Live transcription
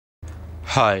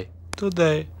Hi,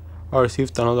 today I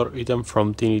received another item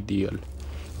from Tiny Deal.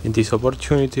 In this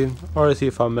opportunity, I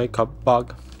received a makeup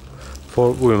bag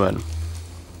for women.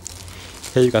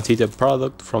 Here you can see the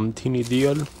product from Tiny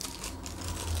Deal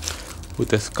with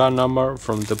the scan number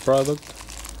from the product.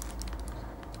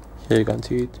 Here you can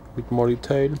see it with more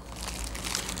detail.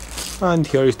 And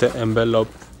here is the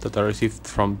envelope that I received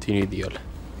from Tiny Deal.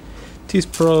 This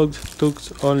product took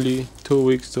only 2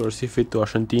 weeks to receive it to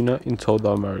Argentina in South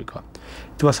America.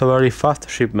 It was a very fast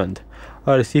shipment.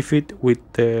 I received it with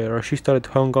the registered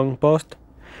Hong Kong post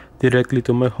directly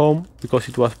to my home because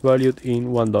it was valued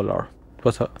in $1.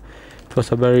 It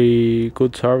was a very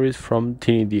good service from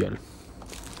Tiny Deal.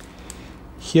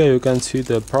 Here you can see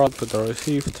the product that I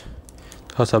received.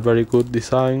 It has a very good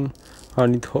design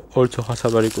and it also has a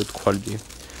very good quality.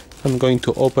 I'm going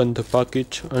to open the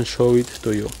package and show it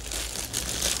to you.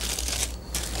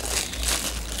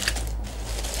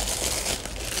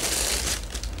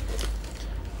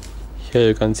 Here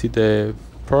you can see the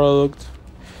product.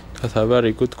 It has a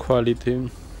very good quality.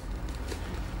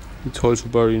 It's also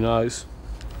very nice.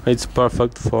 It's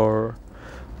perfect for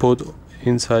put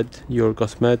inside your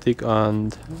cosmetic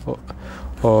and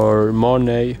or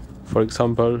money, for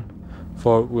example,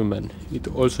 for women. It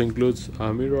also includes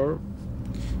a mirror.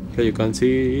 Here you can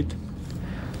see it,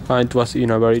 and it was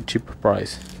in a very cheap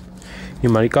price.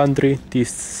 In my country,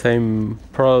 this same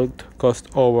product cost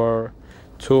over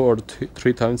 2 or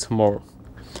 3 times more.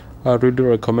 I really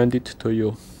recommend it to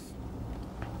you.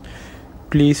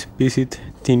 Please visit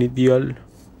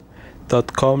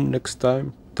tinydeal.com next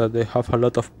time that they have a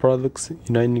lot of products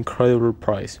in an incredible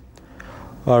price.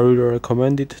 I really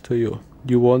recommend it to you.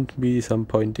 You won't be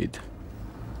disappointed.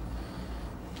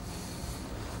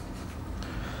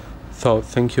 So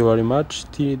thank you very much,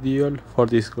 Tiny Deal, for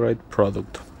this great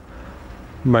product.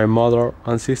 My mother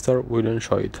and sister will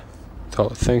enjoy it. So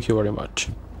thank you very much.